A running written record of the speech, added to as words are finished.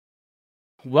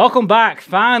Welcome back,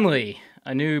 finally.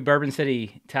 A new Bourbon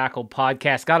City Tackle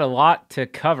podcast. Got a lot to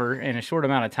cover in a short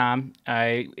amount of time.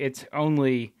 It's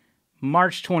only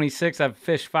March 26th. I've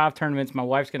fished 5 tournaments. My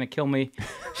wife's going to kill me.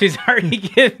 She's already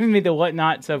given me the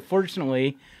whatnot. So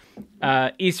fortunately,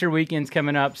 Easter weekend's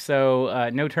coming up,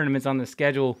 so no tournaments on the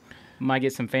schedule. Might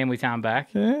get some family time back.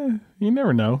 Yeah, you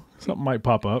never know. Something might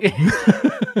pop up.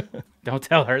 Don't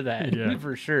tell her that, Yeah.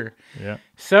 for sure. Yeah.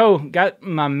 So, got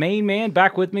my main man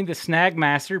back with me, the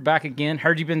SnagMaster, back again.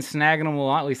 Heard you've been snagging them a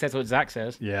lot. At least that's what Zach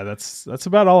says. Yeah, that's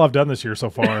about all I've done this year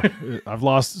so far. I've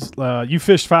lost. You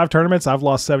fished 5 tournaments. I've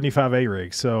lost 75 A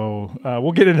rigs. So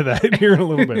we'll get into that here in a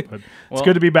little bit. But it's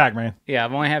good to be back, man. Yeah,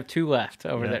 I've only have 2 left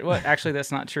over there. Well, actually,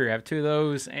 that's not true. I have 2 of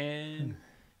those, and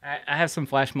I have some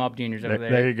Flash Mob Juniors over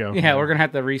there. There you go. Yeah, we're gonna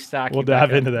have to restock. We'll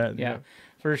dive into that. Yeah,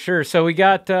 for sure. So we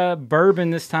got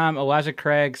bourbon this time. Elijah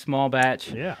Craig small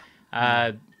batch. Yeah.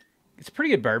 It's a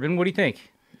pretty good bourbon. What do you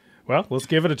think? Well, let's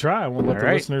give it a try. We'll let All the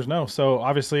right. listeners know. So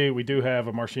obviously we do have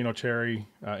a maraschino cherry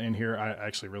in here. I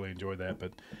actually really enjoyed that,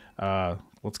 but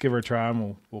let's give her a try,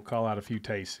 and we'll call out a few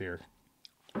tastes here.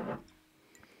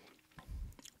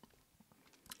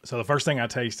 So the first thing I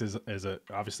taste is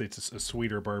obviously it's a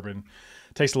sweeter bourbon.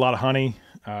 Tastes a lot of honey.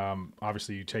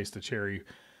 Obviously you taste the cherry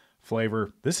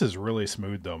flavor. This is really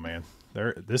smooth though, man.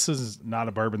 This is not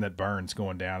a bourbon that burns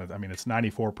going down. I mean, it's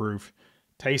 94 proof.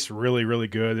 Tastes really, really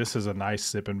good. This is a nice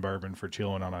sipping bourbon for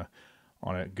chilling on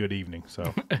a good evening.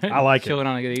 So I like Chilling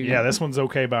on a good evening. Yeah, this one's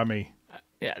okay by me.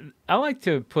 Yeah, I like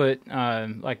to put I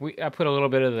put a little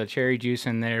bit of the cherry juice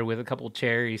in there with a couple of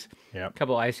cherries, Yeah. a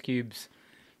couple ice cubes.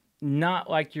 Not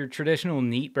like your traditional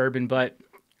neat bourbon, but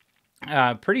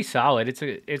pretty solid.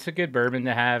 It's a good bourbon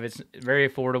to have. It's very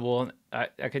affordable. I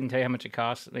couldn't tell you how much it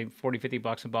costs. Maybe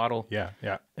 $40-$50 a bottle. Yeah.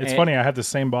 It's funny. I have the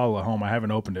same bottle at home. I haven't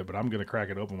opened it, but I'm gonna crack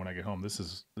it open when I get home. This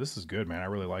is good, man. I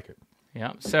really like it.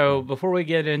 Yeah. So before we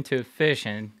get into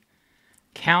fishing,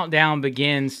 countdown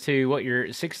begins to what, your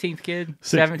 16th kid,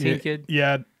 17th kid.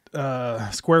 Yeah.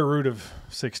 Square root of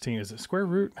 16. Is it square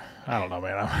root? I don't know,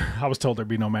 man. I was told there'd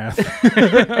be no math.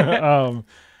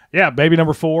 Yeah, baby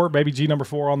number 4, baby G number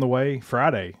 4 on the way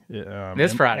Friday.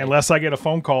 This Friday. Unless I get a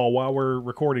phone call while we're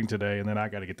recording today, and then I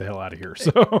got to get the hell out of here.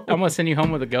 So I'm going to send you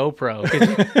home with a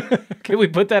GoPro. Could we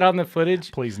put that on the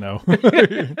footage? please no.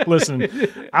 Listen,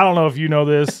 I don't know if you know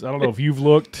this. I don't know if you've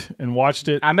looked and watched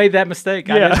it. I made that mistake.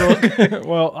 Yeah. I didn't look.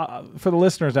 Well, for the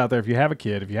listeners out there, if you have a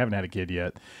kid, if you haven't had a kid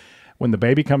yet, when the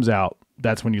baby comes out,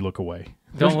 that's when you look away.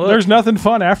 Don't look. There's nothing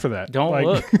fun after that. Don't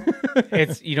look.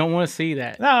 You don't want to see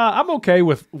that. Nah, I'm okay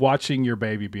with watching your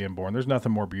baby being born. There's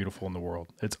nothing more beautiful in the world.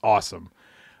 It's awesome.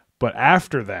 But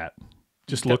after that,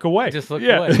 just look away. Just look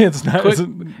yeah, away. It's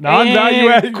non-value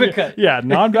And added. quick cut. Yeah,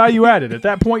 non-value added. At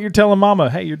that point, you're telling mama,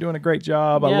 hey, you're doing a great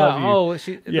job. I love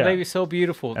you. The baby's so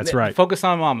beautiful. That's right. Focus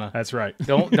on mama. That's right.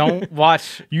 Don't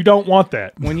watch You don't want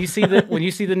that. when you see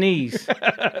the knees.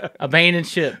 Abandoned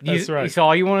ship. That's right. It's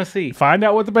all you want to see. Find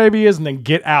out what the baby is and then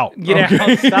get out. Get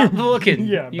out. Stop looking.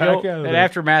 Yeah, You back know, out of that there.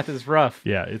 aftermath is rough.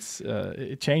 Yeah,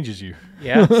 it changes you.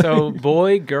 Yeah. So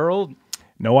boy, girl.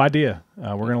 No idea.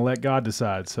 We're going to let God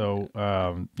decide. So,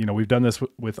 we've done this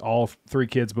with all 3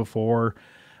 kids before.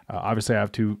 Obviously, I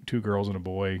have two girls and a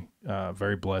boy.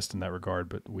 Very blessed in that regard,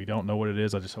 but we don't know what it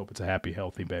is. I just hope it's a happy,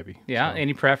 healthy baby. Yeah. So,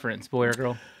 Any preference, boy or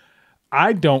girl?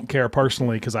 I don't care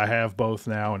personally because I have both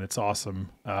now, and it's awesome.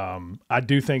 I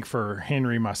do think for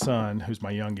Henry, my son, who's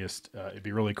my youngest, it'd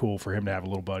be really cool for him to have a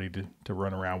little buddy to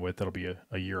run around with. That'll be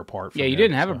a year apart. From Yeah, you him,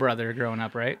 didn't have so. a brother growing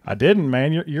up, right? I didn't,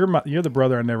 man. You're the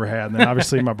brother I never had. And then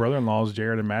obviously my brother-in-law is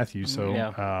Jared and Matthew. So,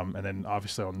 Yeah. and then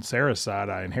obviously on Sarah's side,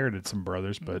 I inherited some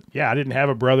brothers. But yeah, I didn't have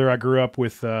a brother. I grew up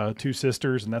with 2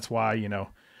 sisters, and that's why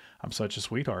I'm such a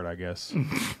sweetheart, I guess.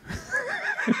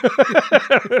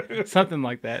 Something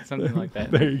like that. Something like that.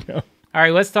 There you go. All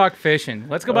right, let's talk fishing.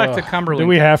 Let's go back to Cumberland. Do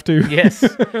we have to? Yes.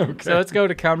 Okay. So let's go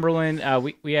to Cumberland.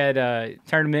 We had a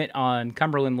tournament on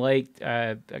Cumberland Lake,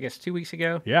 I guess 2 weeks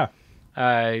ago. Yeah.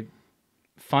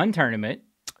 Fun tournament,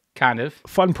 kind of.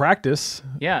 Fun practice.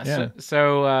 Yeah. Yeah.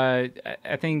 So I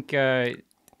think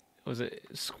was it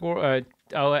score?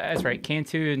 That's right.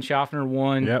 Cantu and Schaffner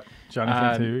won. Yep.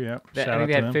 Jonathan too. Yep. I think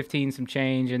they had 15 some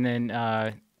change, and then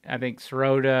I think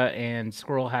Sirota and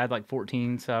Squirrel had like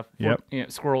 14 stuff. Yep.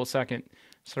 Squirrel second,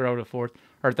 Sirota fourth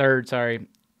or third. Sorry,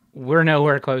 we're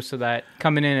nowhere close to that.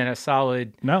 Coming in at a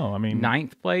solid No, I mean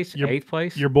 9th place, 8th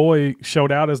place. Your boy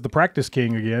showed out as the practice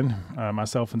king again.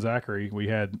 Myself and Zachary, we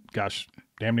had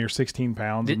damn near 16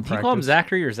 pounds. Do in you practice. call him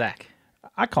Zachary or Zach?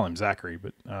 I call him Zachary,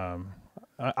 but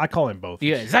I call him both.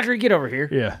 Yeah, Zachary, get over here.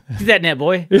 Yeah. Get that net,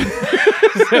 boy. Is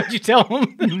that what you tell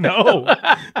him? No.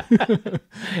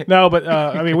 No, but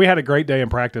I mean, we had a great day in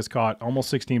practice. Caught almost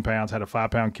 16 pounds. Had a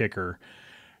 5-pound kicker.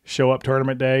 Show up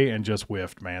tournament day and just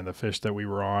whiffed. Man, the fish that we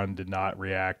were on did not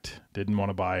react. Didn't want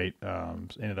to bite.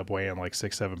 Ended up weighing like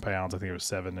 6-7 pounds. I think it was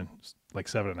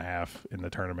 7.5 in the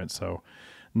tournament. So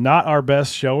not our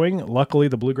best showing. Luckily,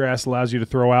 the bluegrass allows you to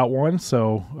throw out one.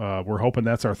 So we're hoping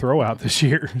that's our throw out this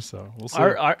year. So we'll see.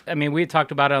 I mean, we had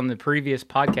talked about it on the previous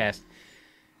podcast.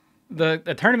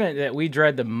 The tournament that we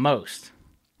dread the most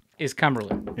is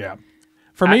Cumberland. Yeah.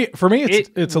 For me,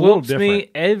 it's a little different.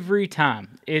 Me every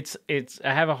time. I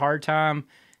have a hard time.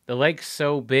 The lake's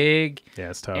so big.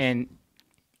 Yeah, it's tough. And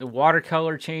the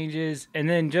watercolor changes. And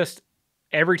then just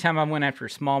every time I went after a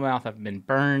smallmouth, I've been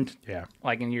burned. Yeah.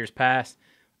 Like in years past.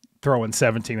 Throwing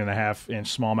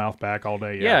 17.5-inch smallmouth back all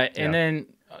day. Yeah. And then,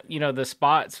 the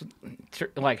spots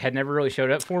had never really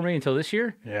showed up for me until this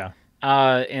year. Yeah.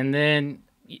 And then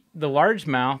the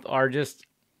largemouth are just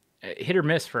hit or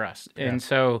miss for us. Yeah. And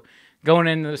so going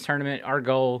into this tournament, our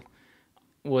goal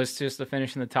was just to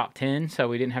finish in the top 10 so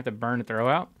we didn't have to burn a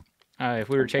throwout. If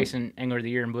we were chasing Angler of the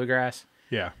Year in bluegrass,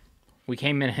 we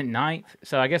came in at 9th.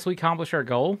 So I guess we accomplished our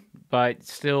goal, but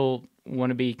still want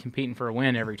to be competing for a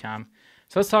win every time.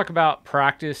 So let's talk about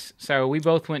practice. So we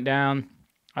both went down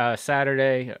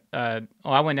Saturday. I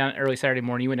went down early Saturday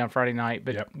morning. You went down Friday night,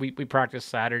 but we practiced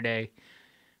Saturday.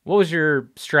 What was your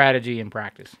strategy in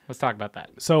practice? Let's talk about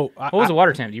that. So what was the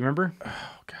water temp? Do you remember?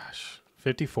 Oh, gosh.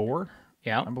 54,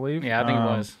 I believe. Yeah, I think it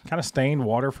was. Kind of stained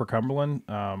water for Cumberland,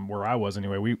 where I was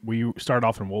anyway. We started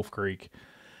off in Wolf Creek,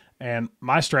 and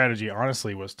my strategy,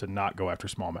 honestly, was to not go after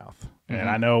smallmouth. Mm-hmm. And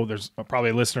I know there's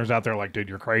probably listeners out there like, dude,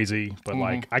 you're crazy. But,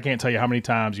 I can't tell you how many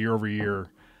times year over year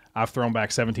I've thrown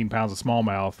back 17 pounds of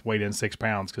smallmouth, weighed in 6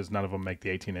 pounds because none of them make the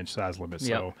 18-inch size limit.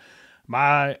 Yep. So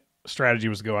my strategy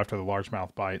was to go after the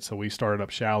largemouth bite. So we started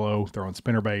up shallow, throwing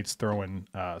spinner baits, throwing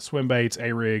swim baits,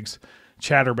 A-rigs,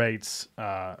 chatterbaits,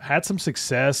 had some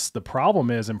success. The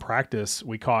problem is in practice,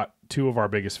 we caught 2 of our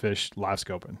biggest fish live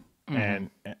scoping. Mm-hmm. And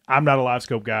I'm not a live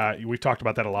scope guy. We've talked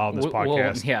about that a lot on this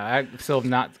podcast. Well, I still have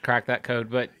not cracked that code,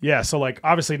 but yeah. So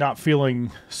obviously not feeling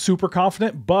super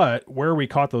confident, but where we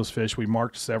caught those fish, we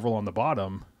marked several on the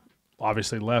bottom,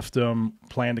 obviously left them,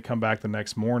 planned to come back the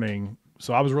next morning.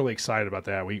 So I was really excited about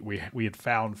that. We had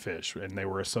found fish and they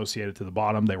were associated to the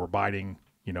bottom. They were biting,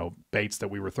 baits that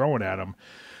we were throwing at them.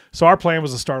 So our plan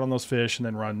was to start on those fish and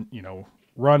then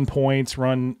run points,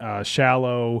 run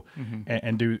shallow,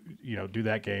 and do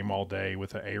that game all day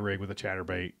with an A-rig, with a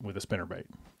chatterbait, with a spinnerbait.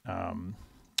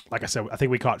 Like I said, I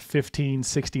think we caught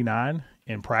 1569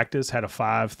 in practice, had a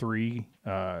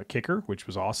 5.3 kicker, which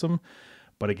was awesome.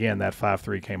 But again, that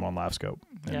 5.3 came on live scope.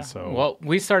 And so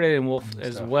we started in Wolf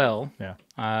as well.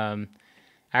 Yeah.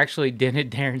 Actually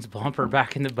dented Darren's bumper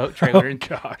back in the boat trailer. Oh,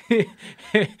 God.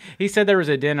 He said there was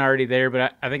a dent already there,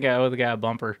 but I think I owe the guy a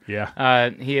bumper.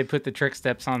 Yeah. He had put the trick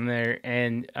steps on there,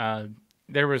 and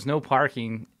there was no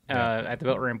parking at the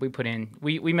boat ramp we put in.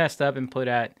 We messed up and put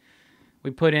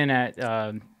in at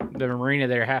the marina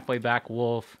there halfway back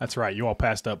Wolf. That's right. You all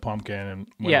passed up Pumpkin and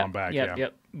went on back.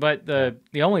 Yep. But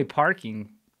the only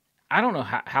parking, I don't know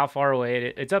how far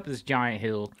away it's up this giant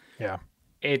hill. Yeah.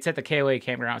 It's at the KOA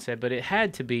campground, I said, but it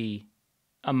had to be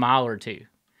a mile or two.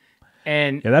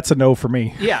 And that's a no for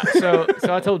me. Yeah. So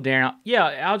I told Darren,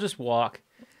 I'll just walk.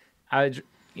 I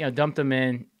dumped them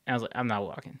in. I was like, I'm not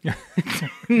walking.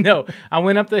 No, I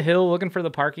went up the hill looking for the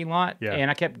parking lot,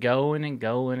 and I kept going and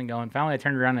going and going. Finally, I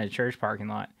turned around in a church parking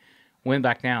lot, went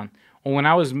back down. Well, when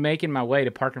I was making my way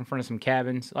to park in front of some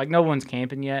cabins, no one's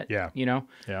camping yet. Yeah.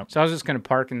 Yeah. So I was just going to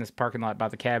park in this parking lot by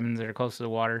the cabins that are close to the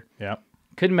water. Yeah.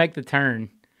 Couldn't make the turn.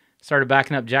 Started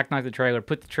backing up, jackknifed the trailer,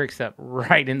 put the trick step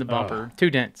right in the bumper. 2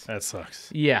 dents. That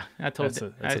sucks. Yeah, I told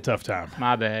that's a tough time.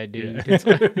 My bad, dude.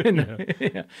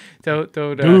 Yeah.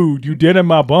 Dude, you dented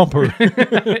my bumper.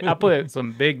 I put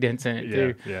some big dents in it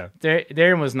too. Yeah.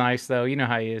 Darren was nice though. You know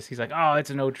how he is. He's like, "Oh, it's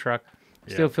an old truck."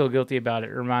 Still feel guilty about it.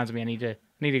 It reminds me I need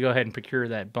to go ahead and procure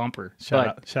that bumper.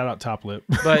 Shout out Top Lip.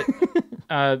 But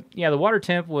the water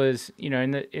temp was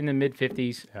in the mid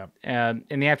 50s. Yeah.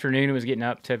 In the afternoon it was getting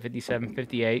up to 57,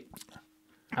 58.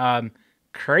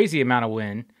 Crazy amount of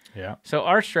wind. Yeah. So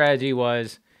our strategy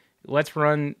was, let's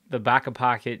run the back of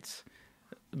pockets,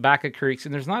 back of creeks,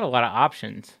 and there's not a lot of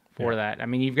options for that. I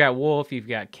mean, you've got Wolf, you've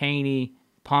got Caney,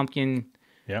 Pumpkin,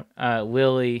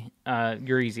 Lily,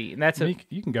 Greasy, and that's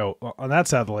you can go on that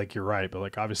side of the lake. You're right,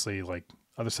 but obviously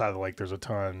other side of the lake, there's a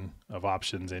ton of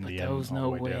options. Indian, those no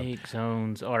wake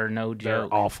zones are no joke.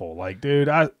 They're awful. Dude,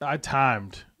 I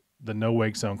timed the no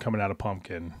wake zone coming out of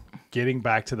Pumpkin, getting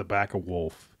back to the back of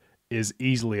Wolf is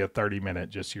easily a 30-minute.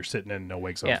 Just you're sitting in no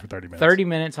wake zone for 30 minutes. 30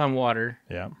 minutes on water.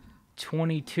 Yeah.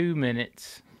 22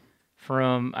 minutes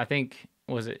from, I think,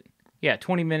 was it,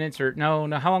 20 minutes or no,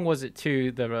 how long was it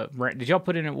to the, did y'all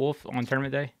put in at Wolf on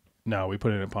tournament day? No, we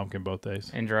put it in Pumpkin both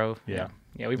days. And drove? Yeah.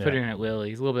 Yeah, we put it in at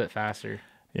Willie's, a little bit faster.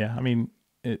 Yeah, I mean,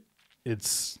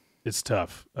 it's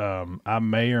tough. I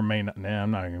may or may not. Nah,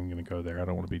 I'm not even going to go there. I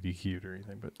don't want to be DQ'd or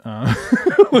anything. But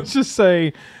let's just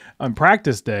say on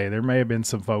practice day, there may have been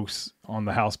some folks on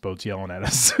the houseboats yelling at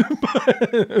us. But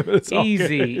it's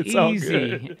easy. all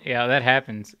good. Yeah, that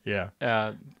happens. Yeah.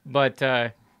 But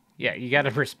you got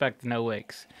to respect the no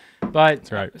wakes. But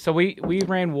that's right. So we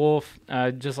ran Wolf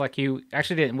just like you.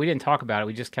 Actually, we didn't talk about it.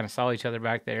 We just kind of saw each other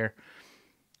back there.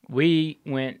 We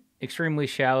went extremely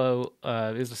shallow.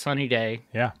 It was a sunny day.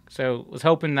 Yeah. So was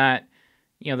hoping that,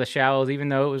 the shallows, even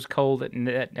though it was cold at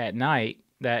night,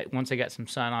 that once they got some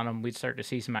sun on them, we'd start to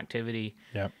see some activity.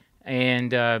 Yeah.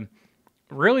 And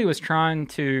really was trying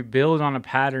to build on a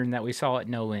pattern that we saw at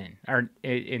No-Win.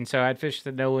 And so I'd fished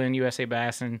the No-Win USA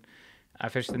Bass, and I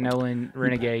fished the No-Win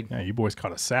Renegade. Yeah, you boys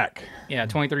caught a sack. Yeah,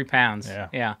 23 pounds.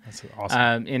 Yeah. That's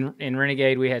awesome. In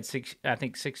Renegade, we had 15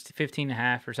 and a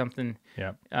half or something.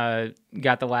 Yeah.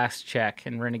 Got the last check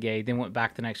in Renegade, then went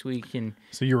back the next week. And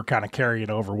so you were kind of carrying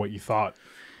over what you thought.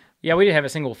 Yeah, we didn't have a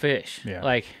single fish. Yeah.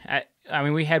 Like, I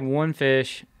mean, we had one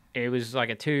fish. It was like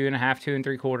a 2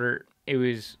 3/4. It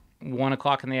was 1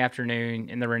 o'clock in the afternoon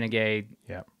in the Renegade.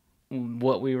 Yeah.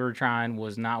 What we were trying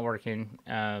was not working.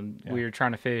 We were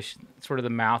trying to fish sort of the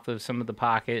mouth of some of the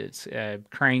pockets,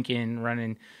 cranking,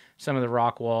 running some of the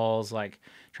rock walls, like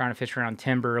trying to fish around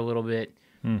timber a little bit.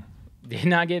 Did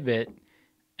not get bit.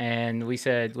 And we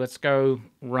said, let's go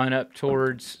run up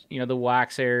towards, the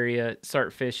wax area,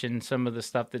 start fishing some of the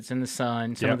stuff that's in the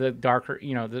sun, some of the darker,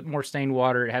 the more stained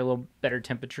water. It had a little better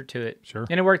temperature to it. Sure.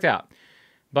 And it worked out.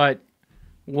 But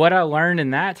what I learned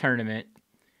in that tournament,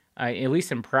 at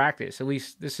least in practice, at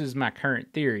least this is my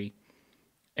current theory,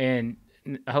 and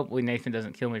hopefully Nathan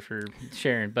doesn't kill me for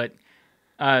sharing, but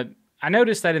I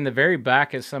noticed that in the very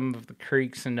back of some of the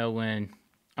creeks in No-Win,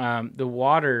 the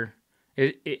water,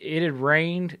 it had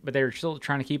rained, but they were still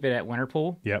trying to keep it at winter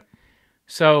pool. Yep.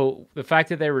 So the fact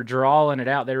that they were drawing it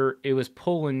out, it was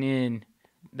pulling in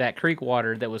that creek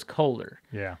water that was colder.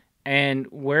 Yeah. And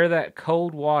where that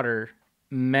cold water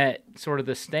met sort of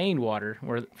the stained water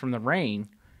from the rain,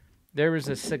 there was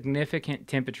a significant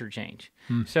temperature change.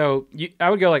 So I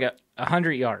would go like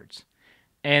 100 yards,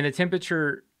 and the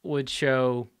temperature would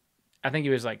show, I think it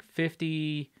was like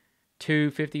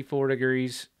 52, 54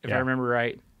 degrees, if I remember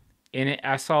right. And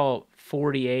I saw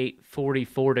 48,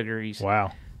 44 degrees.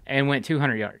 Wow. And went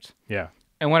 200 yards. Yeah.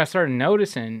 And what I started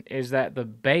noticing is that the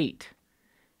bait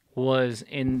was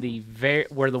in the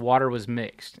where the water was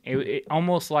mixed. It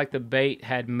almost like the bait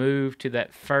had moved to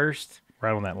that first...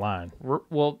 Right on that line.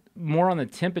 Well, more on the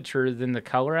temperature than the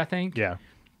color, I think. Yeah.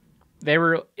 There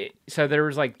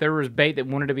was bait that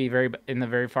wanted to be in the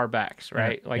very far backs,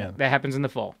 right? That happens in the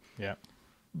fall. Yeah.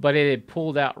 But it had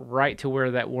pulled out right to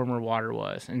where that warmer water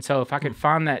was. And so if I could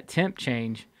find that temp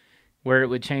change where it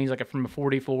would change like from a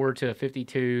 44 to a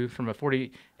 52, from a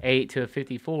 48 to a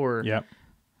 54,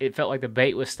 it felt like the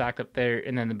bait was stocked up there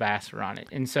and then the bass were on it.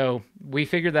 And so we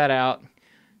figured that out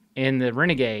in the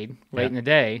Renegade late in the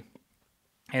day,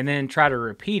 and then try to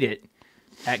repeat it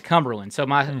at Cumberland. So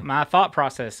my thought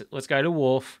process, let's go to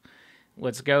Wolf,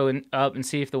 let's go up and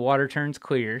see if the water turns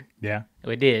clear. Yeah.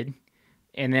 We did.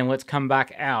 And then let's come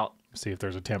back out. See if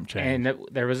there's a temp change. And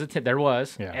there was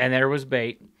Yeah. and there was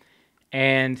bait.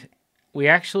 And we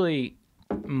actually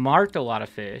marked a lot of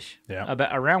fish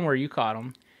around where you caught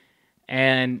them.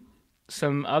 And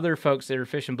some other folks that are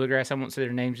fishing bluegrass, I won't say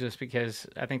their names just because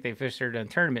I think they fished there in a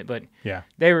tournament, but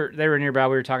they were nearby.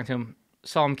 We were talking to them.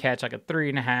 Saw them catch like a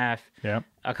 3.5,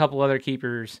 a couple other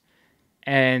keepers,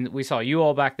 and we saw you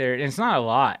all back there. And it's not a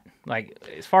lot. Like,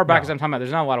 as far back as I'm talking about,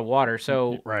 there's not a lot of water.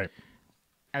 So right.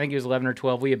 I think it was 11 or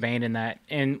 12. We abandoned that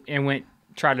and went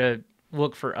try to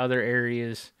look for other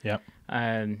areas. Yep.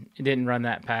 It didn't run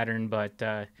that pattern, but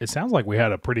it sounds like we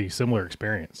had a pretty similar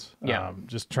experience. Yeah.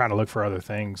 Just trying to look for other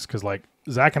things because, like,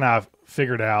 Zach and I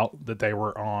figured out that they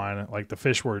were on, like, the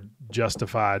fish were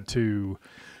justified to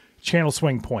channel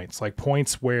swing points, like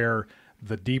points where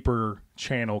the deeper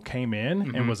channel came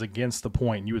in and was against the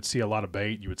point. You would see a lot of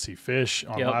bait. You would see fish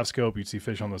on live scope. You'd see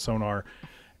fish on the sonar.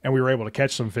 And we were able to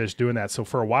catch some fish doing that. So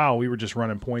for a while, we were just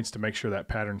running points to make sure that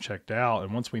pattern checked out.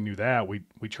 And once we knew that, we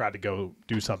tried to go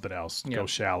do something else, go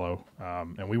shallow.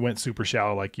 And we went super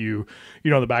shallow, like the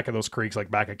back of those creeks, like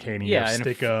back of Caney, you have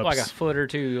stick ups. Like a foot or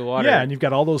two of water. Yeah, and you've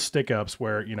got all those stick ups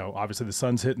where, obviously the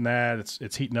sun's hitting that.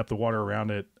 It's heating up the water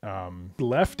around it.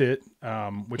 Left it,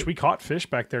 which we caught fish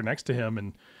back there next to him.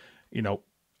 And,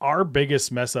 our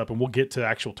biggest mess up, and we'll get to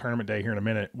actual tournament day here in a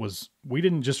minute, was we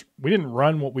didn't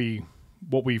run what we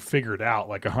figured out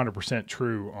like 100%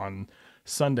 true on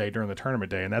Sunday during the tournament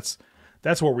day, and that's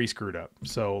where we screwed up.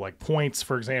 So like points,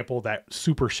 for example, that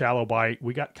super shallow bite,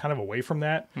 we got kind of away from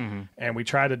that, and we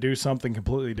tried to do something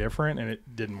completely different, and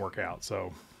it didn't work out.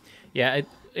 So yeah,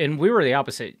 and we were the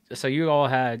opposite. So you all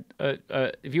had,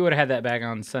 if you would have had that bag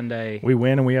on Sunday, we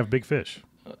win and we have big fish.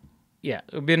 Yeah,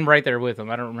 we've been right there with them.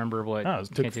 I don't remember what. No,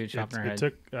 it took like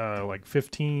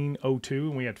 15.02,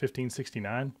 and we had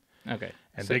 15.69. Okay.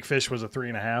 And big fish was a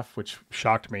 3.5, which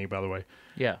shocked me, by the way.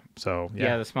 Yeah. So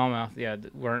yeah, the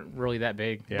smallmouth, weren't really that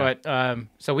big. Yeah. But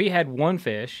so we had one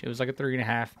fish. It was like a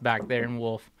 3.5 back there in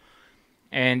Wolf,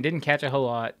 and didn't catch a whole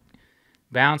lot.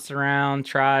 Bounced around,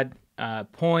 tried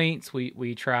points.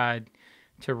 We tried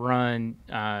to run,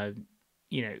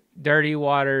 dirty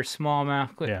water,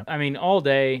 smallmouth. Yeah. I mean, all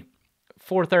day.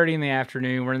 4:30 in the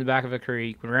afternoon. We're in the back of a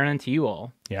creek. We ran into you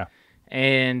all. Yeah.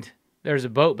 And there's a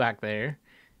boat back there,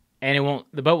 and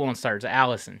the boat won't start. It's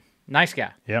Allison, nice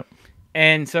guy. Yep.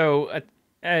 And so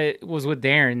it was with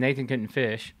Darren. Nathan couldn't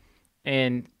fish,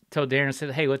 and told Darren,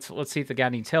 said, "Hey, let's see if the guy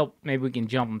needs help. Maybe we can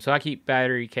jump him." So I keep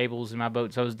battery cables in my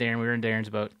boat. So was Darren. We were in Darren's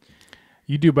boat.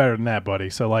 You do better than that, buddy.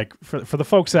 So like for the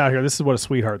folks out here, this is what a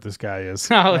sweetheart this guy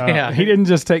is. Oh yeah. He didn't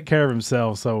just take care of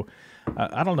himself. So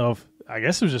I don't know if. I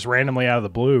guess it was just randomly out of the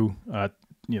blue.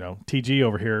 TG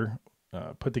over here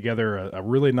put together a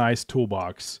really nice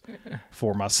toolbox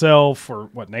for myself, for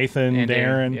Nathan, and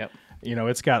Darren. Yep.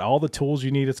 It's got all the tools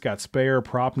you need. It's got spare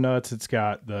prop nuts. It's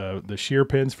got the shear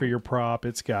pins for your prop.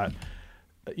 It's got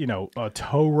a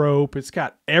tow rope. It's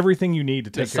got everything you need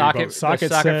to take care of your boat.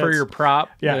 Socket for your prop.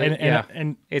 Yeah,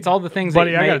 and it's all the things.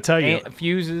 Buddy, that I got to tell you,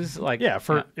 fuses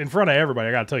in front of everybody.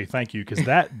 I got to tell you, thank you, because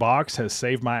that box has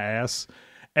saved my ass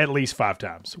at least 5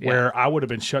 times, where I would have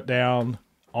been shut down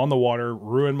on the water,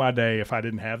 ruined my day if I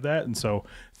didn't have that. And so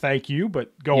thank you,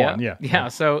 but go on. Yeah.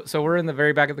 So we're in the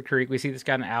very back of the creek. We see this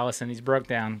guy in Allison. He's broke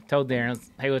down. Told Darren,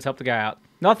 "Hey, let's help the guy out."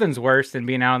 Nothing's worse than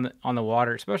being out on the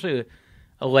water, especially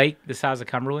a lake the size of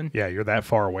Cumberland. Yeah, you're that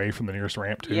far away from the nearest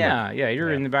ramp too.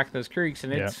 You're in the back of those creeks,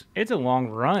 and it's a long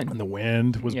run. And the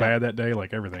wind was bad that day,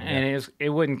 like everything. And it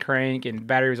wouldn't crank, and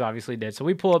battery was obviously dead. So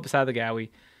we pull up beside the guy.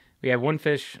 We had one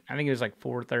fish. I think it was like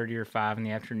 4:30 or 5 in the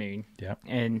afternoon. Yeah.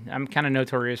 And I'm kind of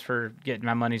notorious for getting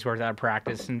my money's worth out of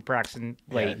practice and practicing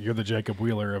late. Yeah, you're the Jacob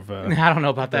Wheeler of I don't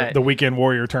know about that. The weekend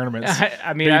warrior tournaments.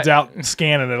 I mean, Dude's out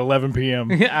scanning at 11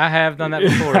 p.m. I have done that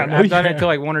before. I've done it till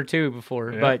like 1 or 2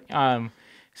 before. Yeah. But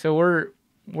so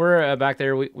we're back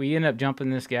there. We end up jumping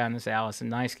this guy in this Allison,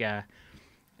 nice guy,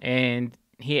 and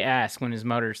he asked when his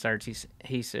motor starts.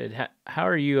 He said, "How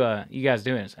are you guys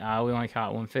doing this?" We only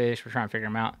caught one fish. We're trying to figure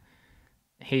him out.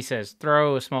 He says,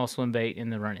 "Throw a small swim bait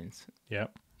in the run-ins."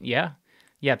 Yep. Yeah.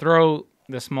 Throw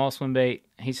the small swim bait.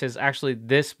 He says, actually,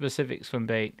 this specific swim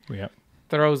bait. Yep.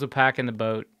 Throws a pack in the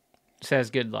boat. Says,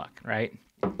 "Good luck," right?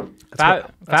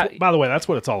 By the way, that's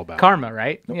what it's all about. Karma,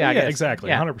 right? Yeah,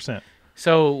 exactly. 100%.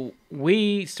 So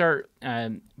we start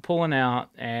pulling out,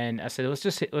 and I said,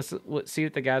 let's see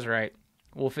if the guy's right.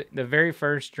 The very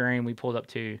first drain we pulled up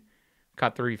to,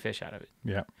 caught 3 fish out of it.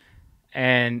 Yeah.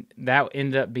 And that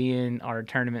ended up being our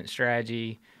tournament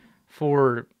strategy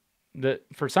for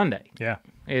Sunday. Yeah.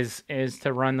 Is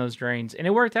to run those drains, and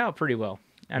it worked out pretty well.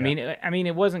 I mean,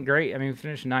 it wasn't great. I mean, we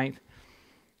finished 9th.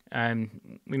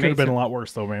 We could have been a lot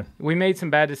worse, though, man. We made some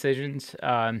bad decisions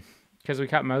because we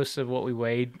caught most of what we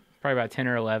weighed, probably about 10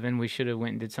 or 11. We should have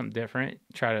went and did something different,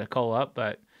 try to cull up,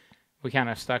 but we kind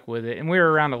of stuck with it. And we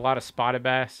were around a lot of spotted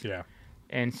bass. Yeah.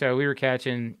 And so we were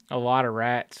catching a lot of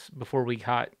rats before we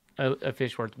caught a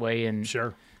fish worth weighing.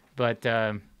 Sure. But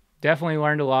definitely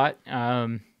learned a lot.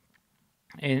 And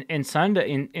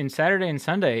Saturday and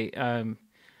Sunday,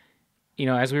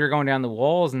 as we were going down the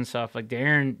walls and stuff, like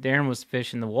Darren was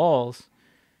fishing the walls,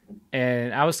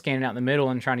 and I was scanning out in the middle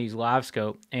and trying to use live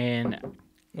scope, and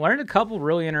learned a couple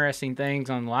really interesting things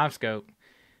on live scope.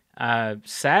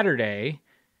 Saturday,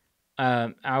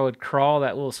 I would crawl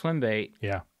that little swim bait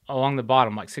along the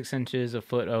bottom, like 6 inches, a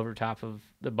foot over top of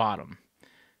the bottom,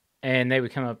 and they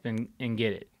would come up and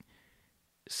get it.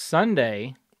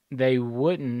 Sunday, they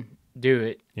wouldn't do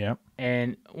it. Yeah.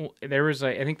 And I think there was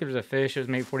a fish that was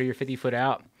maybe 40 or 50 foot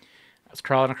out. I was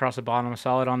crawling across the bottom. I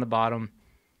saw it on the bottom.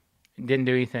 Didn't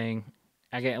do anything.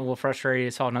 I get a little frustrated. I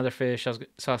saw another fish.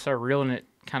 So I started reeling it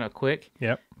kind of quick.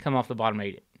 Yep. Come off the bottom,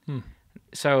 ate it.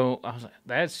 So I was like,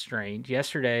 that's strange.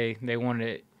 Yesterday, they wanted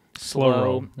it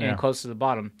slow and close to the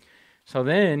bottom. So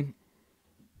then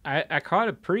I caught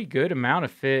a pretty good amount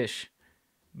of fish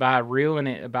by reeling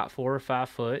it about 4 or 5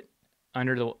 foot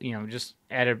under the, just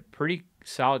at a pretty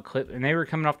solid clip. And they were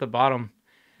coming off the bottom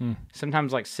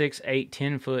sometimes like 6, 8,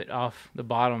 10 foot off the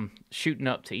bottom, shooting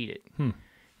up to eat it.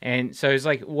 And so it's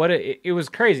like it was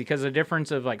crazy because the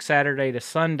difference of like Saturday to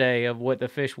Sunday of what the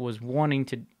fish was wanting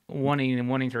to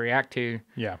react to.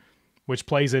 Yeah, which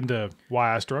plays into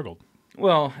why I struggled.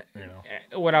 Well,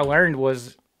 what I learned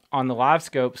was on the live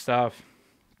scope stuff,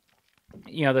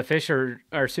 the fish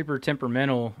are super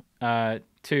temperamental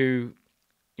to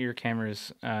your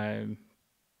camera's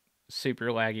super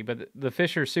laggy, but the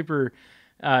fish are super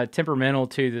temperamental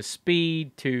to the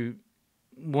speed. To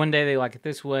one day they like it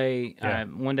this way,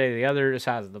 one day the other. The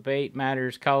size of the bait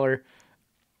matters, color.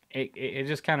 It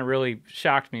just kind of really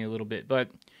shocked me a little bit. But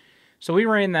so we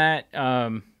ran that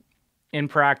in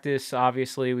practice.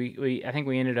 Obviously, I think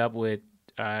we ended up with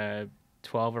 12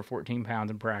 or 14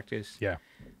 pounds in practice. Yeah.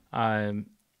 And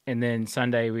then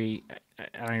Sunday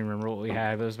I don't even remember what we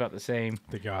had. But it was about the same.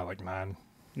 I think I had like 9.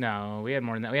 No, we had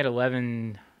more than that. We had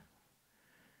 11.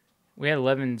 We had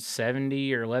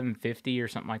 1170 or 1150 or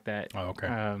something like that. Oh,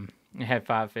 okay. It had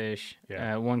 5 fish.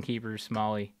 Yeah. One keeper,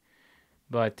 smallie.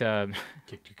 But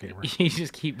Kicked your camera. you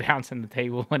just keep bouncing the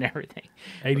table and everything.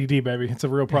 ADD, baby. It's a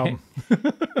real problem.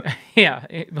 Yeah,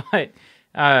 but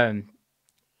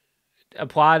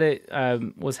applied it.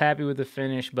 Was happy with the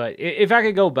finish. But if I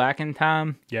could go back in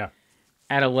time, Yeah.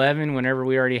 at 11, whenever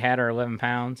we already had our 11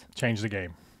 pounds, Change the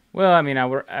game. well, I mean,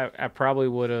 I probably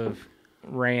would have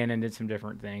ran and did some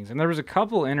different things. And there was a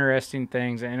couple interesting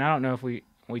things, and I don't know if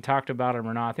we talked about them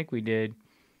or not. I think we did.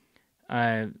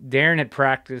 Darren had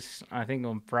practiced, I think,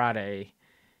 on Friday,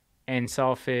 and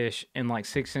saw fish in like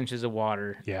 6 inches of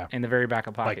water. Yeah. In the very back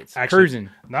of pockets, actually, cruising.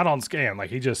 Not on scan. Like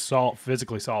he just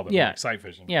physically saw them. Yeah. Like sight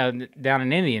fishing. Yeah, down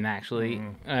in Indian actually,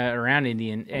 around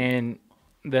Indian, and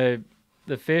the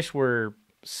fish were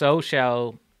so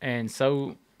shallow and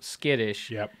so skittish.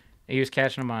 Yep. He was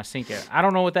catching them on a Senko. I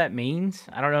don't know what that means.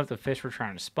 I don't know if the fish were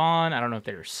trying to spawn. I don't know if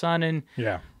they were sunning.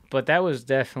 Yeah. But that was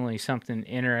definitely something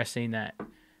interesting that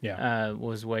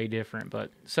was way different.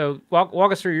 But so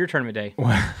walk us through your tournament day.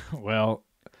 Well,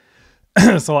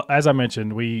 so as I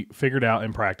mentioned, we figured out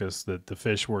in practice that the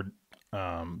fish were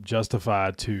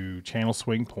justified to channel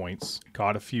swing points.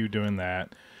 Caught a few doing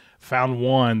that. Found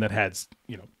one that had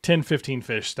 10, 15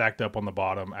 fish stacked up on the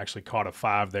bottom. Actually caught a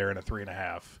 5 there and a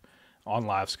 3.5 on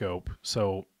live scope.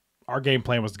 So our game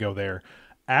plan was to go there.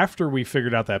 After we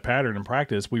figured out that pattern in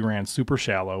practice, we ran super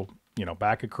shallow,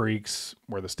 back of creeks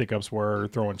where the stick-ups were,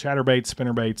 throwing chatterbaits,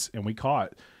 spinnerbaits, and we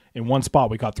caught, in one spot,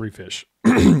 we caught 3 fish,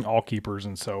 all keepers.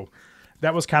 And so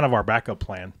that was kind of our backup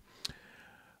plan.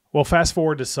 Well, fast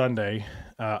forward to Sunday.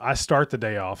 I start the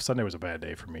day off. Sunday was a bad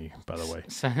day for me, by the way.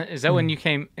 So, is that when you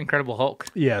came Incredible Hulk?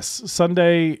 Yes.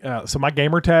 Sunday, so my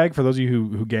gamer tag, for those of you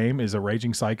who game, is a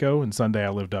Raging Psycho, and Sunday I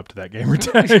lived up to that gamer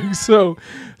tag. So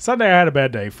Sunday I had a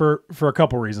bad day for a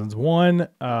couple reasons. One,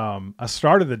 I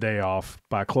started the day off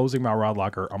by closing my rod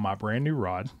locker on my brand new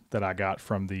rod that I got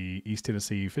from the East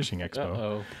Tennessee Fishing Expo.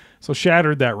 Uh-oh. So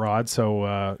shattered that rod.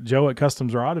 So Joe at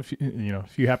Customs Rod,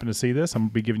 if you happen to see this, I'm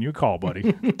gonna be giving you a call,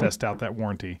 buddy. Test out that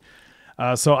warranty.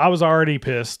 So I was already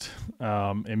pissed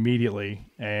immediately,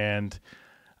 and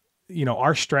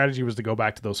our strategy was to go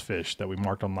back to those fish that we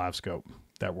marked on live scope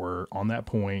that were on that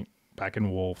point back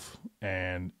in Wolf,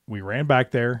 and we ran back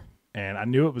there. And I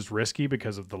knew it was risky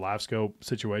because of the live scope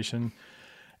situation.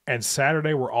 And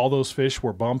Saturday, where all those fish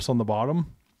were bumps on the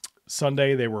bottom,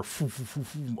 Sunday they were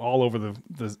all over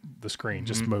the screen,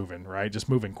 just moving, right? Just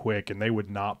moving quick, and they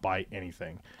would not bite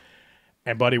anything.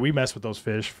 And buddy, we messed with those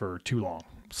fish for too long.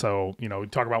 So, we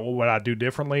talk about what I'd do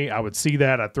differently. I would see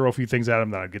that, I'd throw a few things at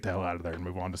them, then I'd get the hell out of there and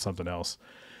move on to something else.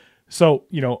 So,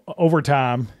 over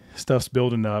time, stuff's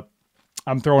building up.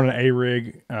 I'm throwing an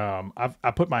A-rig.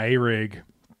 I put my A-rig,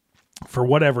 for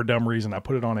whatever dumb reason, I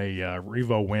put it on a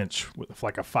Revo winch with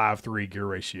like a 5:3 gear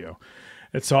ratio.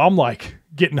 And so I'm like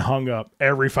getting hung up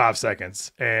every 5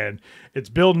 seconds, and it's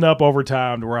building up over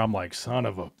time to where I'm like, son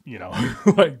of a,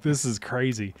 like this is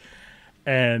crazy.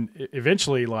 And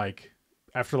eventually, like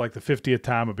after like the 50th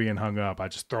time of being hung up, I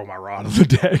just throw my rod on the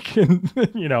deck,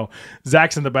 and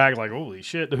Zach's in the back like, holy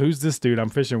shit, who's this dude I'm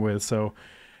fishing with? So,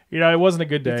 it wasn't a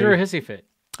good day. You threw a hissy fit.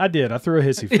 I did. I threw a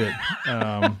hissy fit.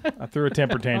 I threw a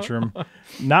temper tantrum.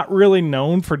 Not really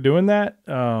known for doing that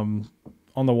on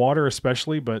the water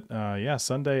especially, but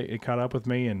Sunday it caught up with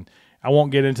me, and I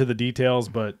won't get into the details,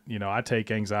 but I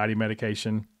take anxiety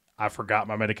medication. I forgot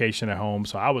my medication at home,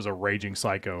 so I was a raging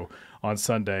psycho on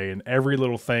Sunday, and every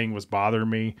little thing was bothering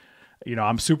me.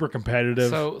 I'm super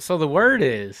competitive. So the word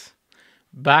is,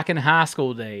 back in high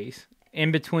school days,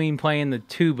 in between playing the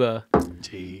tuba,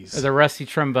 jeez, or the rusty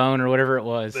trombone or whatever it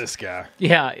was. This guy.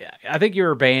 Yeah, I think you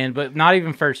were banned, but not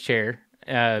even first chair.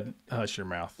 Hush your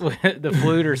mouth. the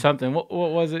flute or something. What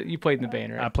was it? You played in the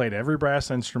band, right? I played every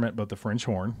brass instrument but the French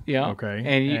horn. Yeah. Okay.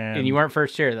 And you weren't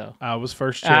first chair though. I was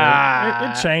first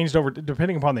chair. It changed over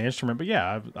depending upon the instrument, but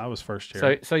yeah, I was first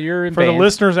chair. So you're in For band. the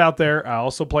listeners out there, I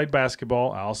also played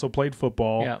basketball. I also played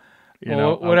football. Yeah. You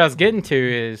know, what I was getting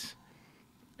to is,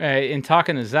 in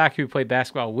talking to Zach, who played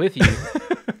basketball with you,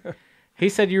 he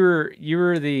said you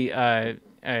were the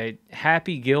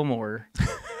Happy Gilmore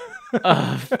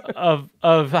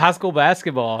of high school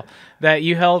basketball. That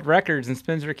you held records in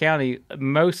Spencer County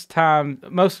most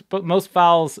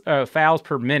fouls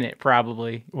per minute,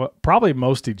 probably. Well, probably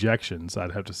most ejections.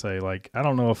 I'd have to say. Like, I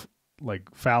don't know if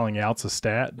like fouling out's a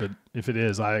stat, but if it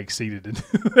is, I exceeded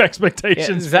the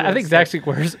expectations. Yeah, I think Zach's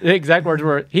exact words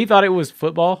were he thought it was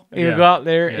football. He would go out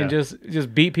there and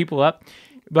just beat people up.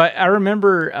 But I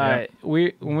remember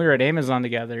when we were at Amazon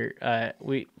together,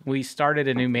 we started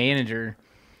a new manager,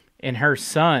 and her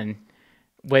son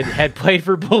had played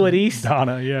for Bullitt East.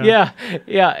 Donna,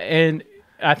 yeah, and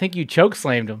I think you choke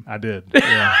slammed him. I did,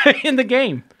 yeah. In the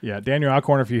game. Yeah, Daniel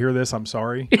Alcorn, if you hear this, I'm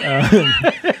sorry.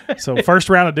 So first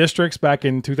round of districts back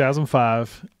in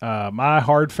 2005, my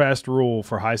hard, fast rule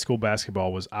for high school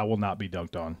basketball was I will not be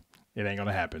dunked on. It ain't going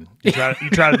to happen. You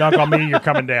try to dunk on me, you're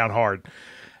coming down hard.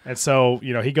 And so,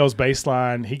 he goes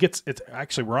baseline.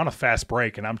 We're on a fast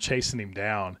break, and I'm chasing him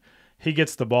down. He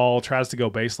gets the ball, tries to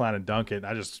go baseline and dunk it.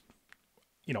 I just,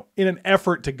 in an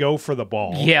effort to go for the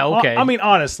ball. Yeah, okay. I mean,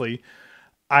 honestly,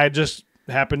 I just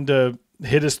happened to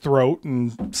hit his throat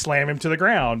and slam him to the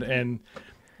ground. And,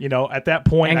 at that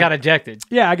point. And got ejected.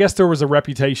 Yeah, I guess there was a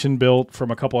reputation built from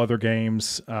a couple other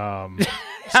games. I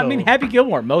mean, Happy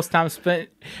Gilmore, most time spent,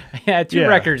 two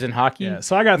records in hockey. Yeah,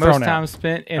 so I got thrown out. Most time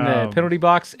spent in the penalty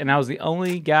box, and I was the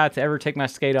only guy to ever take my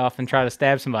skate off and try to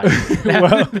stab somebody.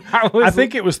 I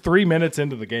think it was 3 minutes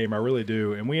into the game. I really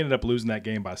do. And we ended up losing that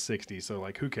game by 60. So,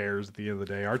 who cares at the end of the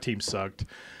day? Our team sucked.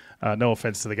 No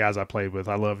offense to the guys I played with.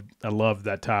 I loved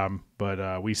that time,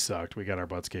 but we sucked. We got our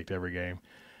butts kicked every game.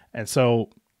 And so,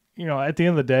 at the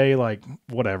end of the day,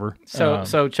 whatever.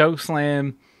 So choke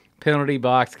slam, penalty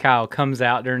box, Kyle comes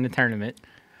out during the tournament.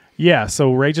 Yeah,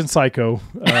 so Raging Psycho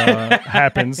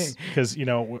happens because,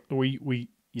 we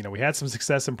had some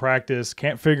success in practice,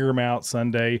 can't figure them out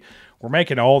Sunday. We're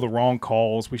making all the wrong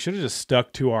calls. We should have just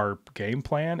stuck to our game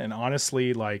plan, and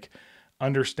honestly,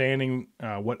 understanding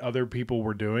what other people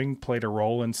were doing played a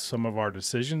role in some of our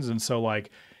decisions. And so,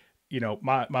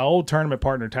 my old tournament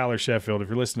partner, Tyler Sheffield, if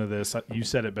you're listening to this, you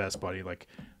said it best, buddy.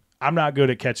 I'm not good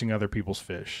at catching other people's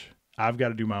fish. I've got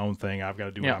to do my own thing. I've got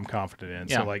to do what I'm confident in.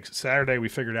 Yeah. So, Saturday, we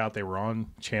figured out they were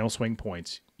on channel swing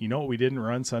points. You know what we didn't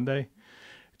run Sunday?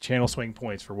 Channel swing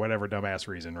points for whatever dumbass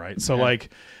reason, right? So,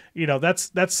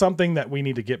 that's something that we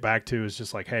need to get back to is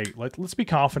just hey, let's be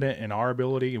confident in our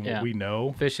ability and what we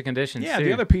know. Fish and conditions, Yeah, too.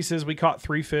 The other piece is we caught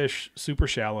 3 fish super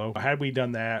shallow. Had we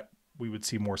done that, we would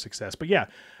see more success. But yeah,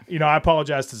 I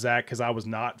apologize to Zach because I was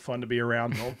not fun to be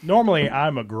around. Normally,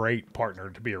 I'm a great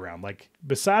partner to be around.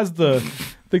 Besides the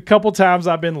couple times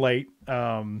I've been late,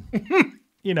 I'm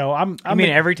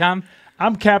every time?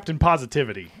 I'm Captain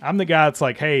Positivity. I'm the guy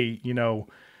that's hey,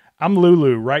 I'm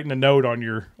Lulu writing a note on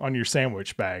your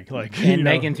sandwich bag, and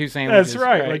making 2 sandwiches. That's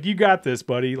right. You got this,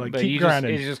 buddy. But keep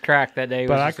grinding. It just cracked that day.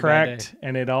 But I cracked,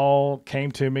 and it all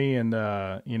came to me, and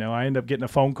I ended up getting a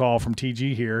phone call from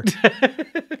TG here,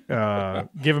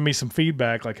 giving me some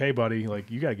feedback, hey, buddy,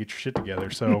 you got to get your shit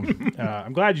together. So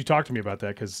I'm glad you talked to me about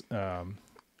that because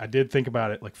I did think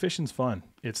about it. Fishing's fun.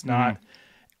 It's not,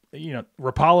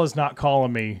 Rapala's not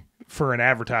calling me for an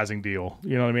advertising deal.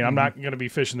 You know what I mean? I'm not going to be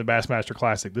fishing the Bassmaster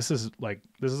Classic. This is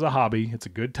a hobby. It's a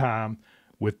good time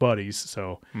with buddies.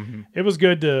 So it was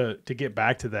good to get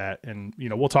back to that. And,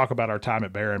 we'll talk about our time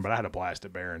at Barron, but I had a blast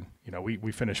at Barron.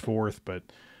 We finished 4th, but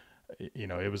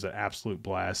it was an absolute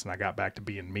blast, and I got back to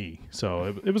being me.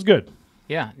 So it was good.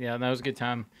 Yeah. Yeah. That was a good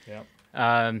time. Yeah.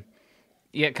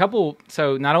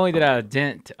 So not only did I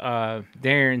dent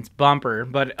Darren's bumper,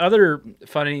 but other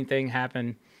funny thing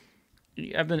happened.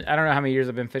 I don't know how many years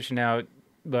I've been fishing now,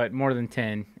 but more than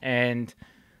 10, and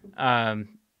got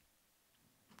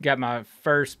my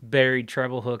first buried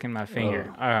treble hook in my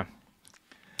finger.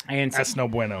 And that's no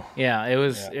bueno. Yeah, it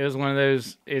was one of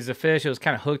those. Is a fish. It was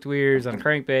kind of hooked weird. It was on a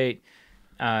crankbait.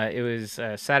 It was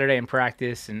Saturday in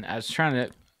practice, and I was trying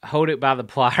to hold it by the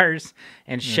pliers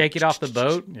and shake it off the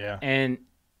boat. Yeah, and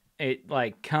it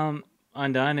come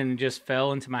undone and just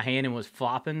fell into my hand and was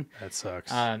flopping. That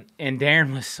sucks. And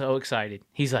Darren was so excited.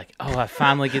 He's like, "Oh, I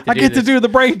finally get to I get to do the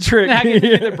braid trick. I get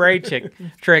to do the braid trick."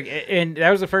 And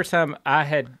that was the first time I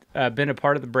had been a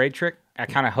part of the braid trick I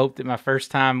kind of hoped that my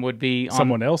first time would be on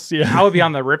someone else. Yeah, I would be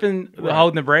on the ripping,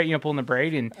 holding the braid, pulling the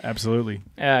braid, and absolutely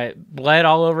bled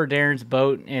all over Darren's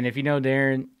boat. And if you know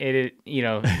Darren,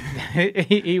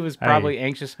 he was probably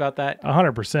anxious about that.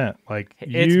 100%. Like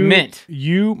it's mint.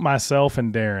 You, myself,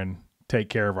 and Darren take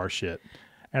care of our shit.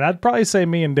 And I'd probably say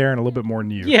me and Darren a little bit more than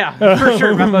you. Yeah, for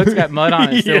sure. My boat's got mud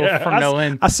on it still from no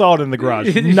end. I saw it in the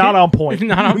garage. Not on point.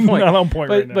 Not on point. Not on point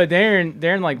right now. But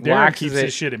Darren like waxes keeps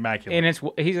his shit immaculate.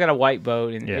 And he's got a white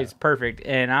boat and it's perfect.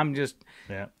 And I'm just,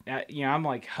 I'm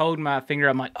like holding my finger.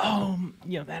 I'm like,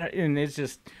 that, and it's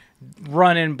just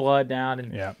running blood down.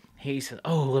 And he said,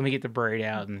 "Oh, let me get the braid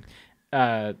out." And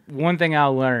one thing I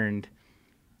learned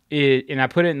is, and I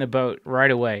put it in the boat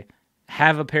right away.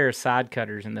 Have a pair of side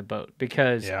cutters in the boat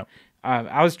because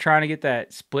I was trying to get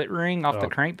that split ring off the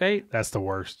crankbait. That's the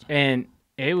worst. And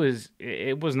it was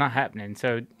not happening.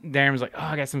 So Darren was like, "Oh,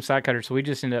 I got some side cutters." So we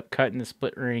just ended up cutting the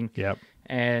split ring. Yep.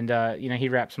 And he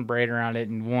wrapped some braid around it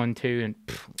and 1, 2, and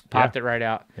popped it right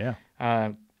out. Yeah.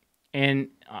 And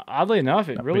oddly enough,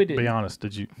 it really did. Be honest.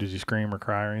 Did you scream or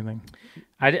cry or anything?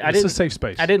 I didn't. It's a safe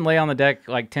space. I didn't lay on the deck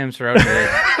like Tim Soroda did.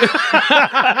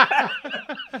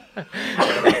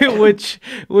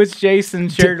 which Jason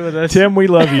shared with us. Tim, we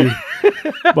love you.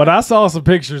 But I saw some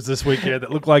pictures this weekend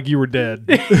that looked like you were dead.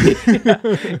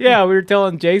 Yeah, we were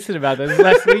telling Jason about this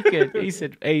last weekend. He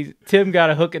said, "Hey, Tim got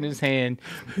a hook in his hand,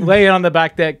 laying on the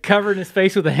back deck, covering his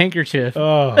face with a handkerchief."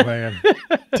 Oh, man.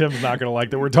 Tim's not going to like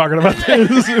that we're talking about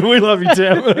this. We love you,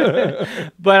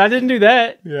 Tim. But I didn't do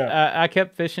that. Yeah. I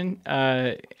kept fishing,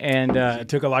 and you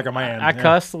took it like a man. I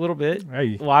cussed a little bit,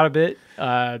 a lot of it,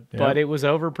 but it was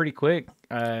over pretty quick.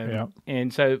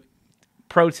 And so,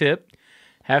 pro tip,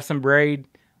 have some braid,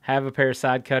 have a pair of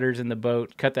side cutters in the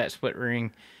boat, cut that split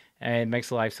ring, and it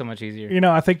makes life so much easier.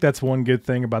 I think that's one good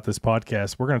thing about this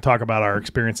podcast. We're going to talk about our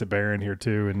experience at Barron here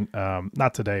too, and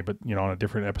not today, but on a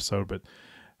different episode, but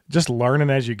just learning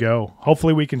as you go.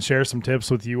 Hopefully we can share some tips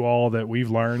with you all that we've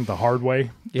learned the hard way.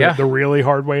 The really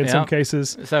hard way in some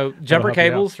cases. So jumper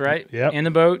cables, right? Yep. In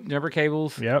the boat, jumper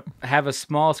cables. Yep. Have a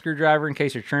small screwdriver in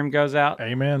case your trim goes out.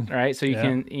 Amen. Right? So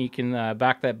you can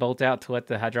back that bolt out to let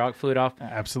the hydraulic fluid off.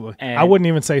 Absolutely. And I wouldn't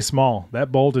even say small. That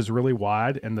bolt is really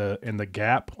wide, and the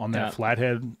gap on that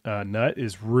flathead nut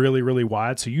is really, really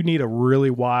wide. So you need a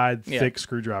really wide, thick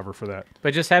screwdriver for that.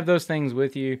 But just have those things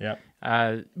with you. Yep.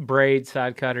 Braid,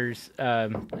 side cutters,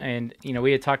 and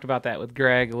we had talked about that with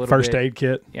Greg a little bit. First aid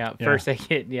kit. First aid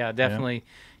kit. Yeah, definitely,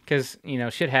 because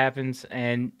shit happens,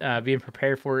 and being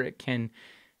prepared for it can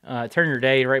turn your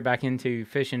day right back into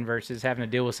fishing versus having to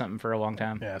deal with something for a long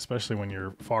time. Yeah, especially when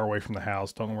you're far away from the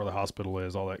house, don't know where the hospital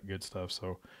is, all that good stuff.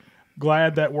 So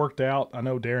glad that worked out. I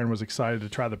know Darren was excited to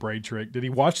try the braid trick. Did he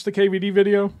watch the KVD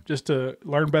video just to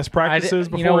learn best practices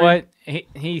before? You know what?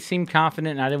 He seemed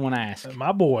confident, and I didn't want to ask.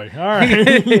 My boy. All right.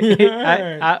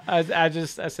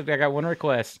 I said, I got one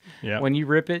request. Yep. When you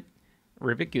rip it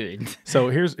good. So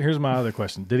here's my other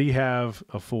question. Did he have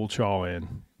a full chaw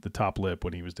in the top lip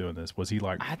when he was doing this? Was he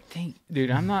like... I think,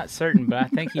 dude, I'm not certain, but I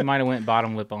think he might have went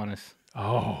bottom lip on us.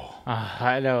 Oh.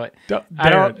 I know it.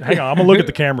 Darren, hang on. I'm going to look at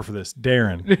the camera for this.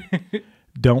 Darren,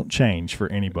 don't change for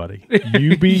anybody.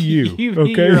 You be you. You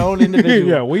be your own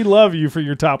individual. Yeah, we love you for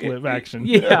your top lip action.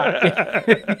 Yeah.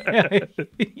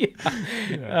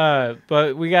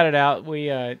 But we got it out.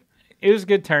 It was a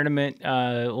good tournament,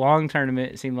 long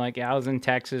tournament. It seemed like I was in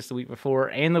Texas the week before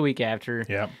and the week after.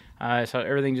 Yeah. So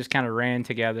everything just kind of ran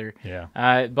together.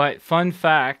 Yeah. But fun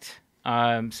fact,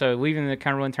 so leaving the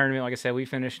Cumberland tournament, like I said, we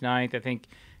finished 9th. I think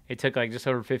it took like just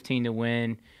over 15 to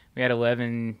win. We had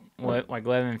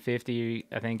 1150,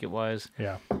 I think it was.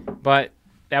 Yeah. But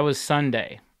that was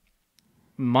Sunday.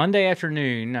 Monday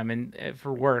afternoon,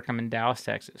 for work. I'm in Dallas,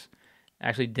 Texas.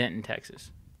 Actually, Denton,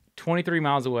 Texas. 23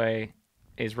 miles away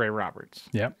is Ray Roberts.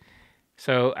 Yep.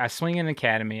 So I swing in the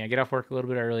academy. I get off work a little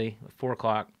bit early, 4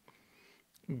 o'clock.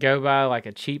 Go by like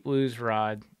a cheap lose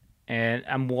rod, and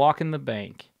I'm walking the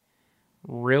bank,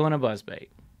 reeling a buzzbait,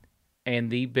 and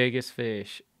the biggest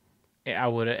fish I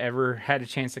would have ever had a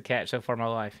chance to catch so far in my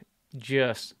life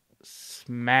just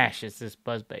smashes this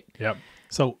buzzbait. Yep.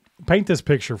 So paint this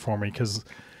picture for me, because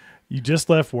you just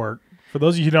left work. For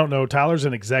those of you who don't know, Tyler's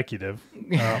an executive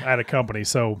at a company.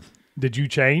 So did you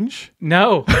change?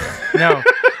 No.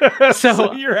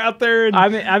 So you're out there and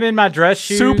I'm in my dress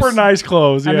shoes. Super nice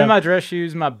clothes. I'm in my dress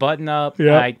shoes, my button up,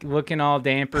 like looking all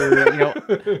damper.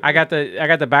 I got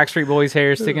the Backstreet Boys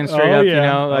hair sticking straight up.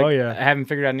 I haven't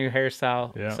figured out a new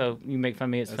hairstyle. Yeah. So you make fun of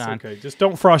me, it's fine. Okay. Just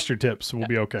don't frost your tips. We'll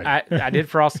be okay. I did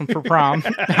frost them for prom.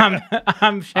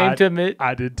 I'm ashamed to admit.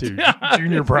 I did too.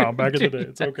 Junior prom back in the day.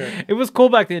 It's okay. It was cool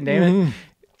back then, damn it.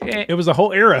 It was a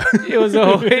whole era. It was a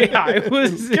whole, yeah, it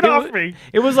was. Get off me.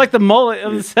 It was like the mullet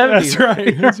of the 70s. That's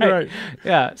right. That's right.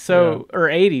 Yeah. So, or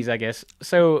 80s, I guess.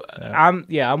 So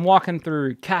I'm walking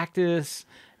through cactus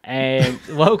and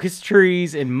locust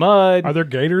trees and mud. Are there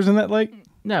gators in that lake?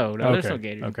 No, there's no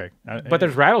gators. Okay. But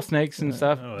there's rattlesnakes and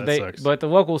stuff. that sucks. But the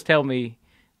locals tell me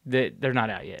that they're not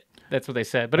out yet. That's what they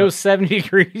said. But it was 70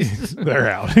 degrees. They're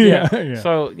out. Yeah.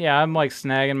 So I'm like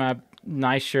snagging my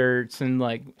nice shirts and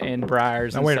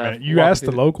briars. Now and wait stuff, a minute. You asked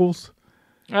the locals?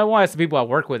 Well, I asked the people I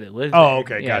work with that live Oh,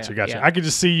 there. okay. Gotcha. Yeah. I could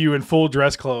just see you in full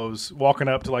dress clothes walking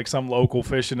up to like some local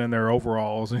fishing in their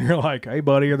overalls, and you're like, "Hey,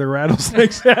 buddy, are there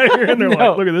rattlesnakes out here?" And they're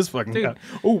like, "Look at this fucking guy."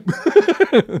 Oh,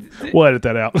 we'll edit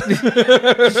that out.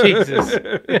 Jesus.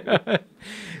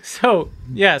 So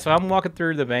I'm walking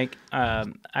through the bank.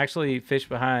 Actually fished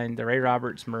behind the Ray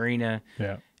Roberts Marina.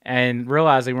 Yeah. And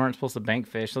realized they weren't supposed to bank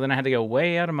fish. So then I had to go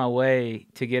way out of my way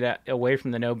to get away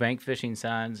from the no bank fishing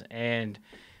signs. And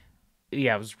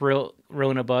I was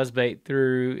reeling a buzzbait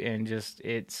through and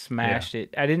it smashed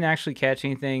it. I didn't actually catch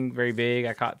anything very big.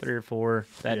 I caught 3 or 4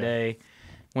 that day.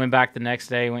 Went back the next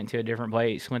day, went to a different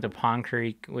place, went to Pond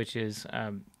Creek, which is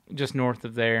just north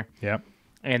of there. Yep.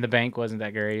 And the bank wasn't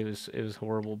that great. It was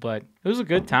horrible, but it was a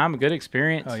good time, a good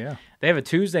experience. Oh yeah. They have a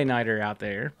Tuesday nighter out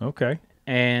there. Okay.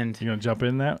 And you gonna jump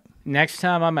in that? Next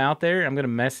time I'm out there, I'm gonna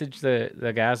message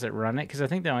the guys that run it because I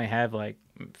think they only have like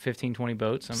 15, 20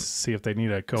 boats. See if they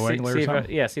need a co-angler or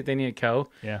something. See if they need a co.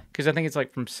 Yeah. Because I think it's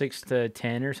like from 6 to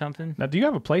 10 or something. Now, do you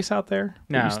have a place out there?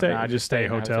 No, I just stay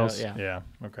in a hotels. hotel, Yeah.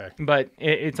 Okay. But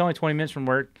it's only 20 minutes from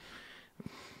work.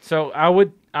 So I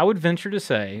would venture to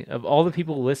say, of all the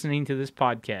people listening to this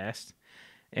podcast,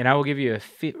 and I will give you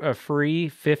a free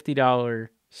 $50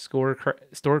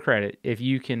 store credit if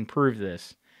you can prove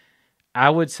this. I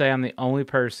would say I'm the only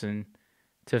person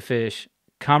to fish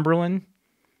Cumberland,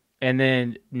 and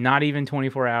then not even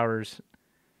 24 hours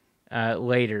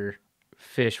later,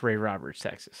 fish Ray Roberts,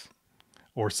 Texas,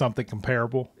 or something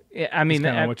comparable. Yeah, I mean,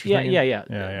 what you're thinking?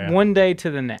 Yeah. One day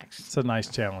to the next. It's a nice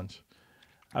challenge.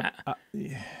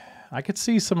 I could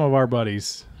see some of our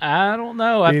buddies. I don't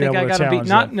know. I think I got to be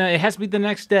no. It has to be the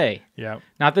next day. Yeah.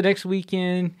 Not the next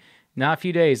weekend. Not a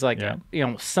few days. Like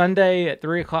Sunday at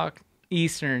 3:00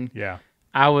 Eastern. Yeah.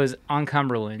 I was on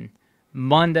Cumberland.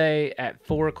 Monday at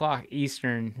 4:00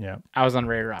 Eastern. Yeah. I was on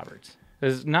Ray Roberts. It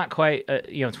was not quite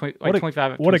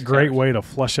 25. What a great way to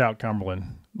flush out Cumberland.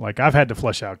 Like I've had to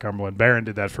flush out Cumberland. Barron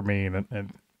did that for me,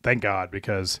 and thank God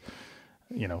because,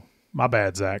 my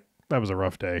bad, Zach. That was a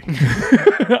rough day.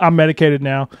 I'm medicated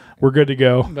now. We're good to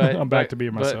go. I'm back to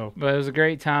being myself. But it was a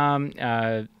great time.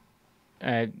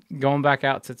 Going back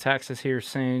out to Texas here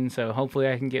soon, so hopefully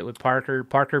I can get with Parker.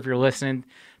 Parker, if you're listening,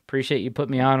 appreciate you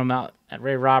putting me on him out at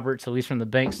Ray Roberts, at least from the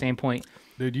bank standpoint.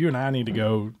 Dude, you and I need to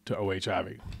go to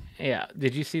OHIV. Yeah.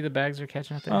 Did you see the bags they're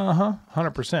catching out there?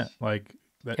 100%. Like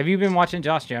that. Have you been watching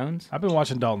Josh Jones? I've been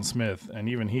watching Dalton Smith, and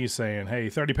even he's saying, hey,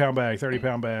 30-pound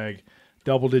bag,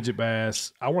 double-digit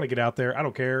bass. I want to get out there. I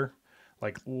don't care.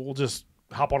 Like, we'll just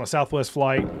hop on a Southwest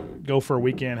flight, go for a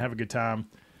weekend, have a good time,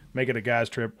 make it a guy's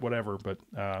trip, whatever. But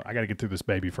I got to get through this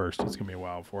baby first. It's going to be a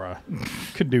while before I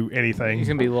could do anything. He's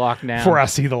going to be locked down. Before I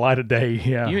see the light of day,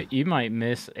 yeah. You might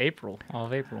miss all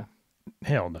of April.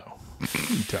 Hell no. What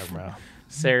are you talking about?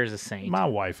 Sarah's a saint. My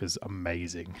wife is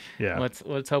amazing. Yeah.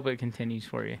 Let's hope it continues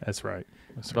for you. That's right.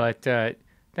 But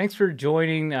thanks for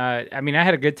joining. I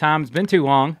had a good time. It's been too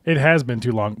long. It has been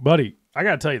too long. Buddy, I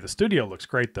got to tell you, the studio looks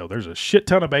great, though. There's a shit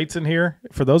ton of baits in here.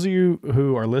 For those of you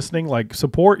who are listening,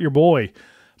 support your boy.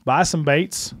 Buy some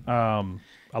baits.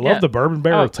 I love the bourbon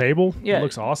barrel table. Yeah. It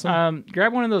looks awesome.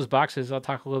 Grab one of those boxes. I'll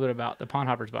talk a little bit about the Pond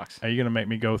Hoppers box. Are you going to make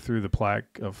me go through the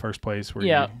plaque of first place? Where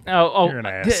yeah. You're an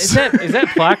ass. Is that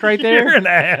plaque right there? You're an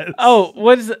ass. Oh,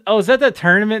 what is it? Oh, is that the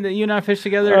tournament that you and I fished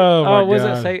together? Oh, my what God.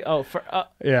 does it say? Oh,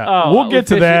 yeah. Oh, we'll get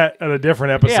to that at a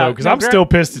different episode because I'm still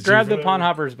pissed at you. Grab the Pond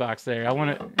Hoppers box there. I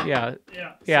want to, Yeah,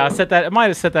 I might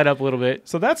have set that up a little bit.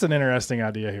 So that's an interesting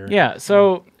idea here. Yeah.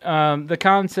 So the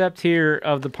concept here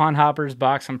of the Pond Hoppers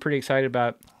box, I'm pretty excited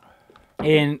about.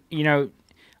 And, a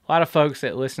lot of folks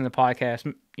that listen to the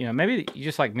podcast, maybe you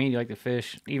just like me, you like to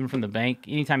fish, even from the bank,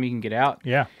 anytime you can get out.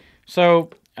 Yeah. So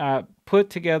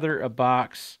put together a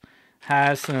box,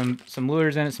 has some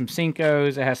lures in it, some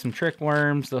Cincos, it has some trick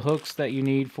worms, the hooks that you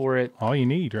need for it. All you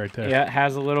need right there. Yeah, it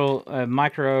has a little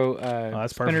micro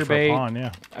that's spinner perfect bait, for a pond,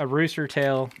 yeah. A rooster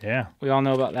tail. Yeah. We all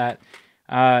know about that.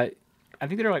 I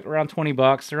think they're like around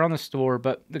 $20. They're on the store,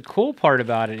 but the cool part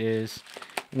about it is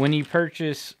when you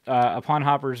purchase a Pond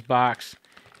Hoppers box,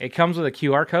 it comes with a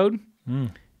QR code.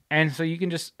 And so you can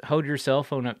just hold your cell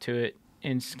phone up to it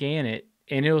and scan it,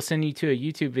 and it'll send you to a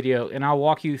YouTube video, and I'll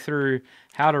walk you through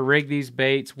how to rig these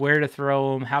baits, where to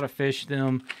throw them, how to fish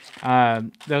them,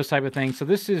 those type of things. So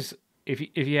this is if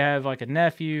you have like a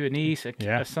nephew, a niece,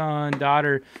 a son,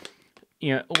 daughter,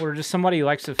 or just somebody who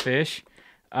likes to fish,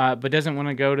 but doesn't want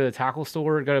to go to the tackle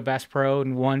store, go to Bass Pro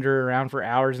and wander around for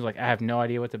hours and like, I have no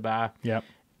idea what to buy. Yep.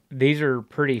 These are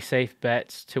pretty safe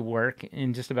bets to work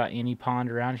in just about any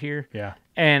pond around here. Yeah.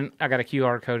 And I got a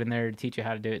QR code in there to teach you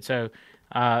how to do it. So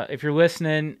if you're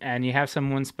listening and you have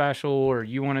someone special or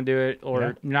you want to do it or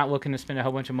you're not looking to spend a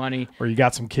whole bunch of money. Or you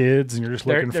got some kids and you're just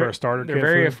looking for a starter kit. They're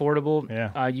very affordable.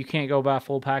 Yeah. You can't go buy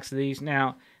full packs of these.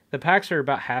 Now, the packs are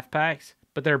about half packs,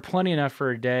 but they're plenty enough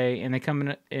for a day. And they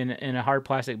come in a hard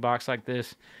plastic box like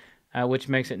this, which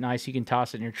makes it nice. You can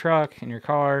toss it in your truck, in your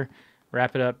car,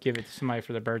 wrap it up, give it to somebody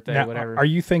for their birthday, now, whatever. Are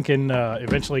you thinking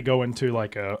eventually go into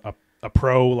like a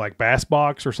pro like bass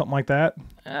box or something like that?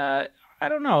 I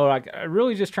don't know. Like, I'm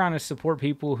really just trying to support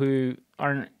people who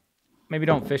maybe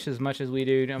don't fish as much as we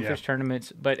do, don't fish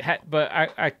tournaments, but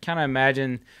I kind of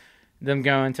imagine them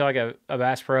going to like a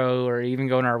Bass Pro or even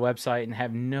going to our website and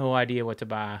have no idea what to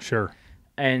buy. Sure.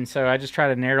 And so I just try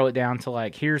to narrow it down to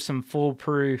like, here's some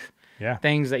foolproof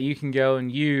things that you can go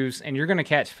and use, and you're going to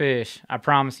catch fish. I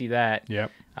promise you that.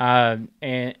 Yep.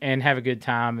 And have a good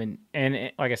time.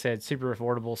 And like I said, super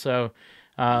affordable. So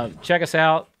check us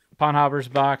out. Pond Hoppers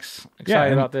Box.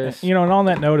 Excited about this. And on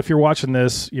that note, if you're watching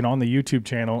this, on the YouTube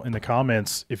channel, in the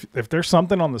comments, if there's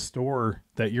something on the store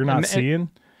that you're not seeing,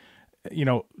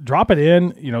 drop it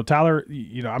in. Tyler,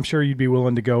 I'm sure you'd be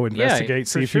willing to go investigate,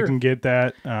 see if you can get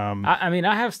that. I mean,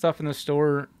 I have stuff in the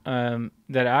store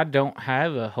that I don't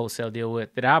have a wholesale deal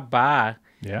with that I buy.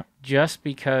 Yeah. Just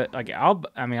because, like,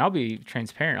 I'll be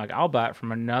transparent. Like, I'll buy it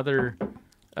from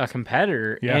a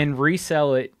competitor and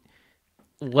resell it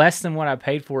less than what I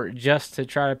paid for it just to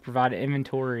try to provide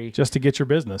and just to get your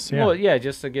business. Yeah. Well,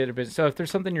 just to get a business. So if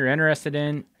there's something you're interested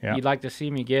in, you'd like to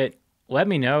see me get, let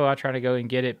me know. I'll try to go and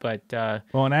get it. But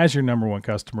well, and as your number one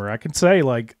customer, I can say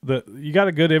like you got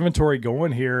a good inventory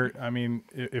going here. I mean,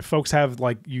 if folks have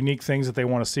like unique things that they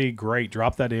want to see, great,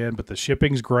 drop that in. But the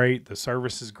shipping's great, the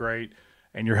service is great,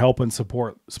 and you're helping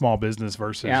support small business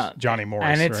versus Johnny Morris.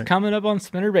 And it's coming up on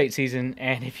spinnerbait season.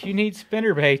 And if you need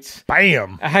spinnerbaits,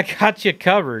 bam, I got you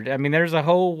covered. I mean, there's a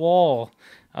whole wall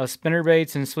of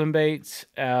spinnerbaits and swim baits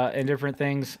and different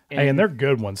things. And they're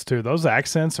good ones too. Those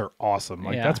accents are awesome.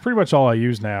 Like that's pretty much all I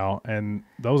use now. And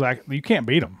those you can't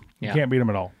beat them. You can't beat them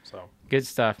at all. So good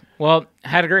stuff. Well,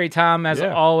 had a great time as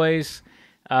always.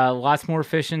 Lots more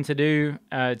fishing to do.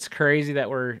 It's crazy that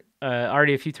we're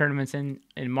already a few tournaments in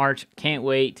March. Can't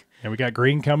wait. And we got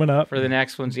green coming up for the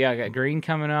next ones. Yeah, I got green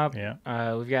coming up.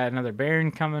 Yeah. We've got another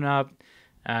Barron coming up.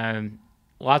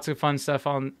 Lots of fun stuff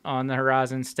on the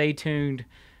horizon. Stay tuned.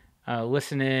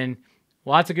 Listen in.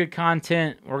 Lots of good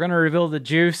content. We're going to reveal the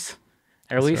juice,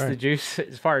 or at least the juice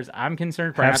as far as I'm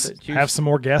concerned. Have some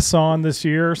more guests on this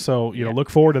year. So, look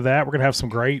forward to that. We're going to have some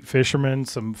great fishermen,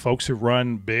 some folks who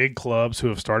run big clubs who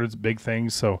have started big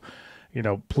things. So,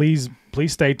 please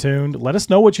stay tuned. Let us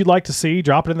know what you'd like to see.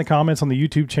 Drop it in the comments on the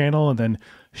YouTube channel, and then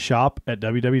shop at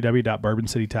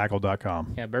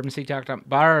www.bourboncitytackle.com. Yeah, bourboncitytackle.com.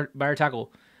 Buy our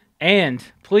tackle. And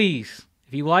please,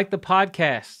 if you like the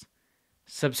podcast,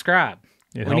 subscribe.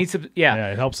 It helps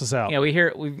us out. Yeah,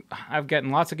 I've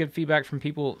gotten lots of good feedback from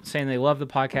people saying they love the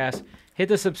podcast. Hit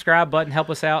the subscribe button,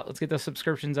 help us out. Let's get those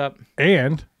subscriptions up.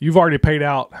 And you've already paid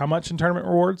out how much in tournament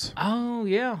rewards? Oh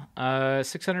yeah,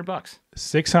 $600.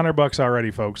 $600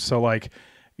 already, folks. So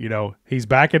he's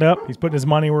backing up. He's putting his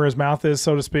money where his mouth is,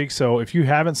 so to speak. So if you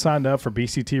haven't signed up for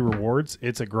BCT Rewards,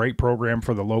 it's a great program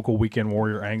for the local weekend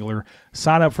warrior angler.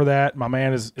 Sign up for that. My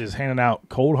man is handing out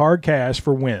cold hard cash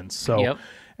for wins. So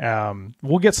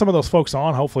we'll get some of those folks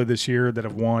on hopefully this year that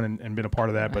have won and been a part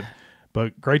of that.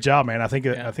 But great job, man. I think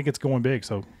it's going big.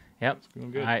 So yep, it's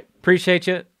going good. All right, appreciate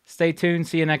you. Stay tuned.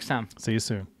 See you next time. See you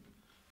soon.